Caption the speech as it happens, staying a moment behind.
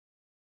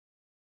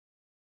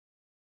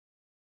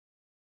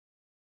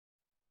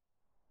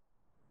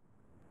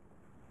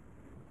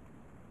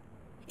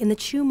In the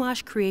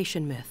Chumash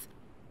creation myth,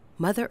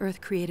 Mother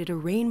Earth created a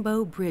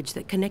rainbow bridge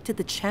that connected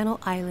the Channel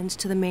Islands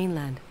to the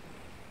mainland.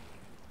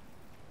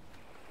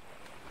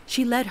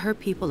 She led her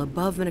people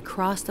above and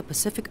across the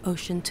Pacific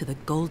Ocean to the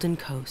Golden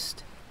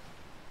Coast.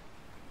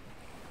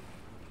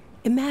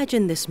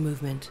 Imagine this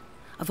movement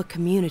of a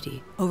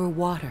community over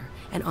water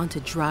and onto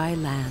dry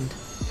land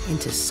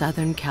into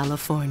Southern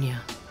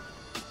California.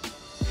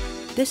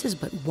 This is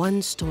but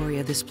one story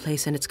of this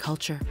place and its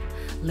culture,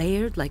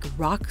 layered like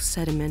rock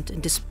sediment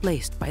and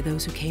displaced by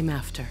those who came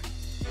after.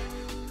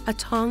 A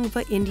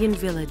Tongva Indian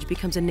village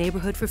becomes a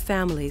neighborhood for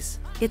families.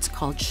 It's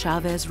called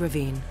Chavez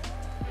Ravine.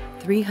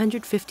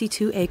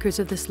 352 acres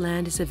of this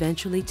land is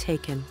eventually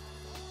taken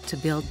to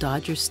build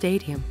Dodger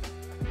Stadium.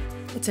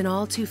 It's an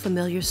all too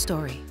familiar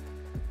story.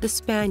 The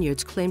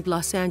Spaniards claimed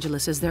Los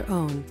Angeles as their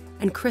own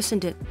and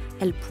christened it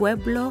El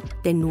Pueblo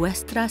de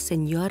Nuestra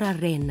Señora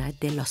Reina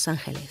de Los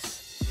Angeles.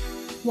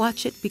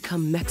 Watch it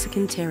become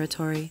Mexican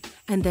territory,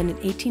 and then in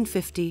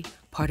 1850,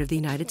 part of the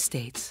United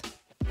States.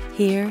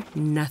 Here,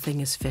 nothing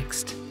is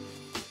fixed.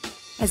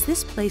 As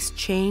this place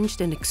changed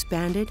and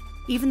expanded,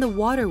 even the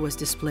water was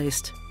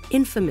displaced.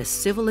 Infamous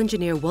civil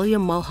engineer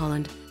William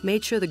Mulholland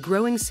made sure the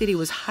growing city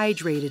was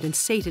hydrated and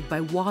sated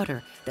by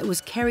water that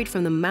was carried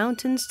from the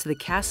mountains to the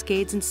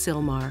Cascades and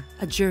Sylmar,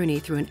 a journey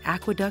through an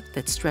aqueduct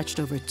that stretched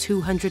over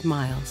 200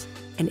 miles,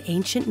 an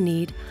ancient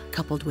need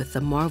coupled with the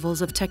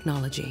marvels of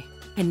technology.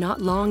 And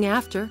not long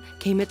after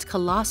came its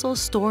colossal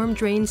storm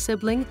drain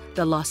sibling,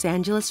 the Los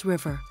Angeles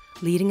River,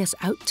 leading us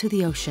out to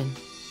the ocean.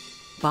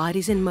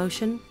 Bodies in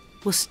motion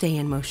will stay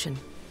in motion.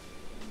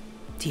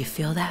 Do you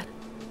feel that?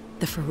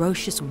 The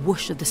ferocious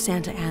whoosh of the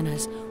Santa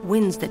Anas,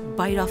 winds that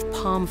bite off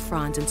palm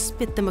fronds and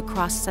spit them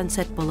across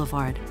Sunset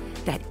Boulevard,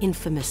 that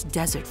infamous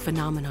desert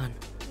phenomenon.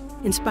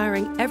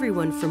 Inspiring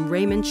everyone from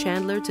Raymond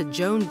Chandler to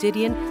Joan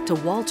Didion to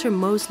Walter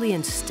Mosley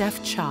and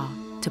Steph Cha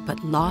to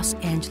put Los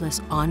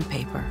Angeles on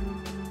paper.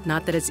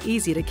 Not that it's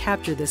easy to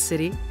capture this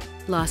city.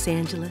 Los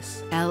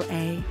Angeles,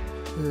 L.A.,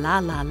 La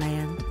La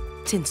Land,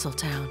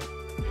 Tinseltown.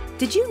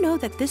 Did you know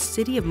that this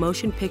city of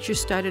motion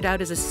pictures started out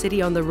as a city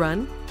on the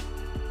run?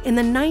 In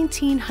the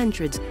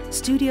 1900s,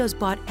 studios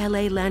bought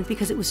L.A. land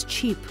because it was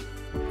cheap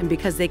and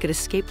because they could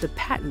escape the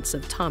patents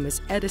of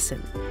Thomas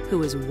Edison, who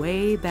was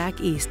way back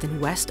east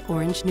in West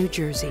Orange, New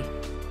Jersey.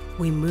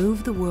 We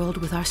move the world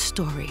with our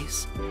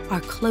stories,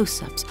 our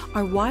close-ups,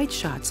 our wide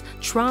shots,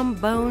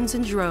 trombones,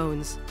 and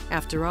drones.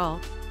 After all,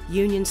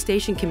 Union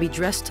Station can be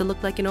dressed to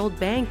look like an old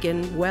bank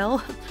in,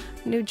 well,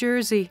 New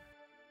Jersey.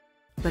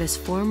 But as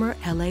former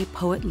LA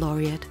Poet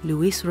Laureate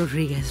Luis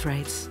Rodriguez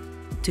writes,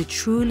 to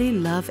truly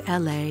love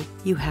LA,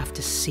 you have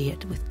to see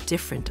it with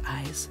different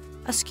eyes.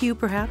 Askew,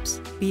 perhaps,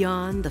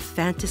 beyond the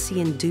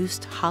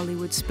fantasy-induced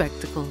Hollywood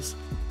spectacles.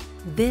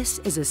 This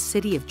is a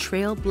city of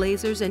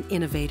trailblazers and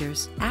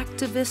innovators,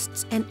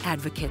 activists and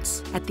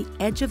advocates, at the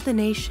edge of the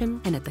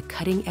nation and at the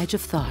cutting edge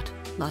of thought.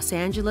 Los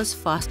Angeles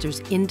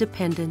fosters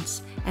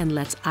independence and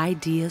lets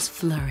ideas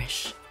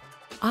flourish.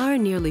 Our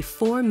nearly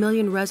 4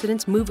 million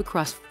residents move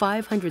across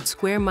 500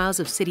 square miles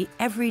of city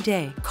every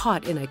day,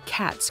 caught in a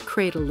cat's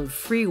cradle of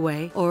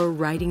freeway or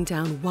riding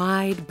down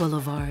wide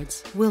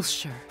boulevards.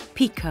 Wilshire,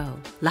 Pico,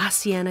 La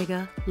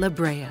Cienega, La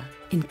Brea.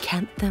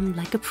 Incant them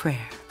like a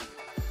prayer.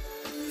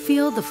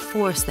 Feel the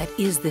force that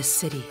is this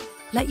city.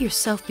 Let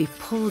yourself be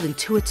pulled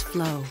into its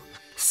flow.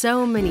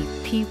 So many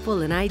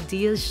people and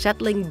ideas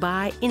shuttling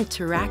by,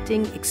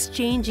 interacting,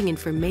 exchanging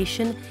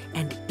information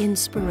and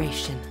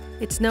inspiration.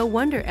 It's no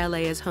wonder LA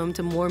is home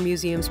to more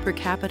museums per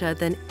capita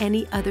than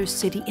any other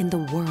city in the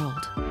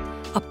world.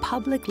 A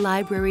public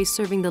library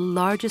serving the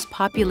largest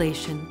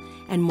population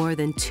and more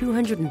than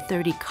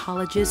 230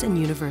 colleges and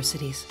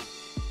universities.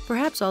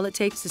 Perhaps all it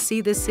takes to see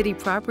this city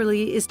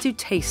properly is to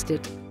taste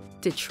it,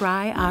 to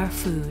try our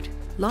food.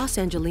 Los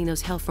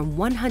Angelinos hail from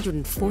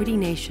 140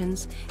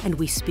 nations, and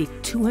we speak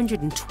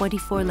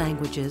 224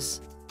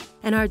 languages.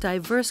 And our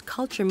diverse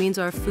culture means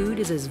our food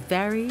is as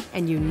varied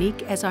and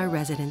unique as our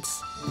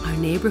residents. Our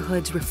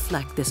neighborhoods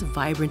reflect this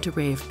vibrant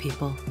array of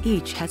people.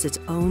 Each has its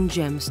own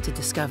gems to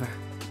discover.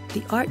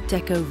 The Art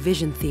Deco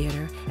Vision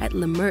Theater at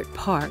Lemert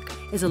Park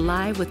is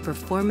alive with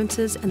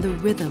performances and the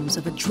rhythms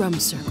of a drum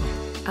circle.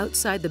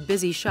 Outside the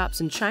busy shops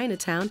in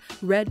Chinatown,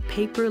 red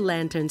paper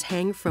lanterns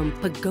hang from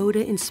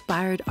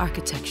pagoda-inspired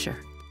architecture.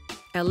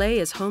 LA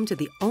is home to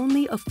the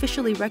only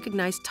officially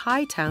recognized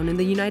Thai town in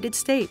the United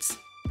States.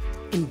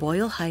 In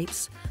Boyle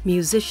Heights,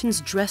 musicians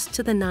dressed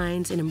to the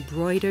nines in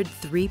embroidered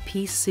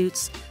three-piece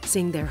suits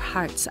sing their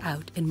hearts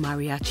out in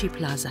Mariachi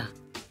Plaza.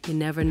 You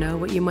never know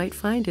what you might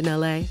find in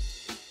LA.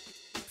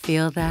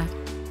 Feel that?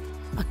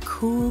 A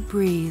cool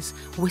breeze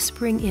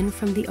whispering in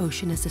from the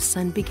ocean as the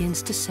sun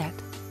begins to set.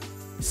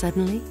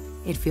 Suddenly,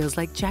 it feels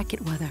like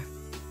jacket weather.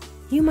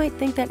 You might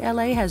think that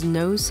LA has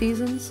no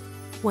seasons,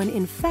 when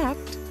in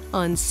fact,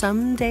 on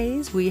some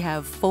days we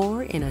have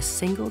 4 in a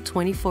single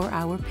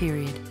 24-hour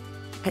period.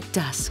 At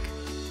dusk,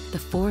 the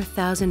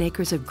 4,000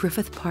 acres of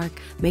Griffith Park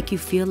make you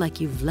feel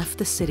like you've left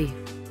the city.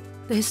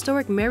 The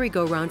historic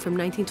merry-go-round from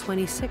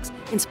 1926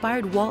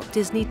 inspired Walt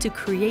Disney to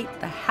create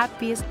the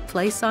happiest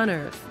place on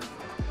earth.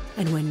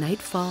 And when night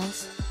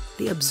falls,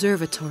 the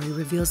observatory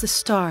reveals the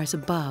stars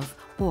above,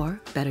 or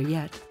better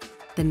yet,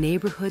 the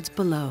neighborhoods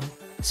below,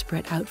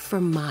 spread out for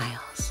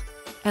miles.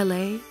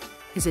 LA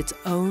is its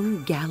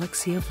own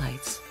galaxy of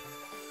lights.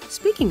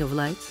 Speaking of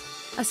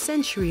lights, a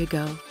century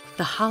ago,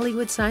 the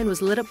Hollywood sign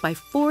was lit up by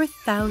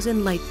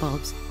 4,000 light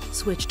bulbs,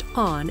 switched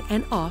on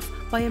and off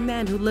by a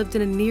man who lived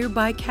in a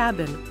nearby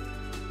cabin.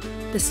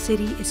 The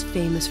city is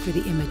famous for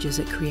the images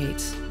it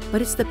creates,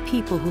 but it's the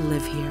people who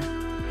live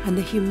here and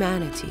the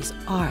humanities,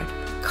 art,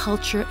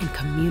 culture, and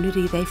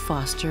community they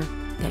foster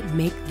that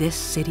make this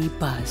city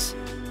buzz.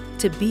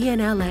 To be in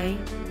LA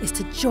is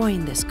to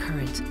join this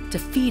current, to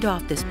feed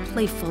off this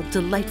playful,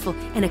 delightful,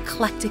 and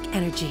eclectic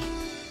energy.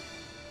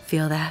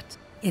 Feel that?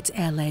 It's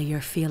LA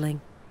you're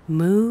feeling.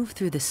 Move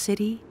through the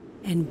city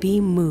and be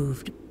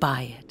moved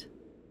by it.